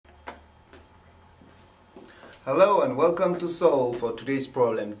Hello and welcome to Solve for today's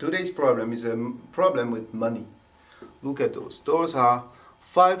problem. Today's problem is a problem with money. Look at those. Those are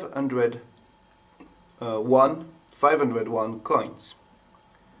 501 coins.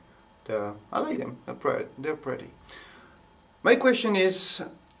 I like them. They're pretty. My question is,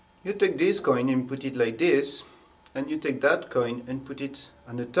 you take this coin and put it like this, and you take that coin and put it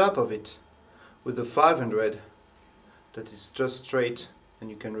on the top of it with the 500 that is just straight and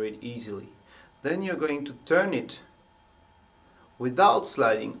you can read easily. Then you're going to turn it without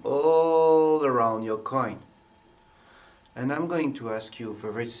sliding all around your coin. And I'm going to ask you a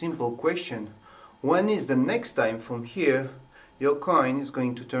very simple question. When is the next time from here your coin is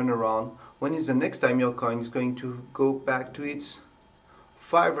going to turn around? When is the next time your coin is going to go back to its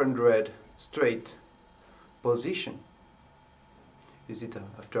 500 straight position? Is it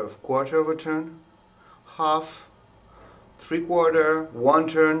after a quarter of a turn, half, 3/4, 1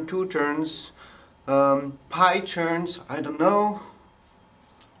 turn, 2 turns, pi turns, I don't know.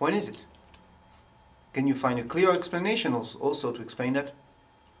 When is it? Can you find a clear explanation also to explain that?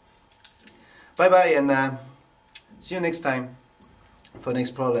 Bye bye, and see you next time. For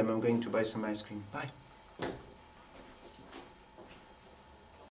next problem I'm going to buy some ice cream. Bye.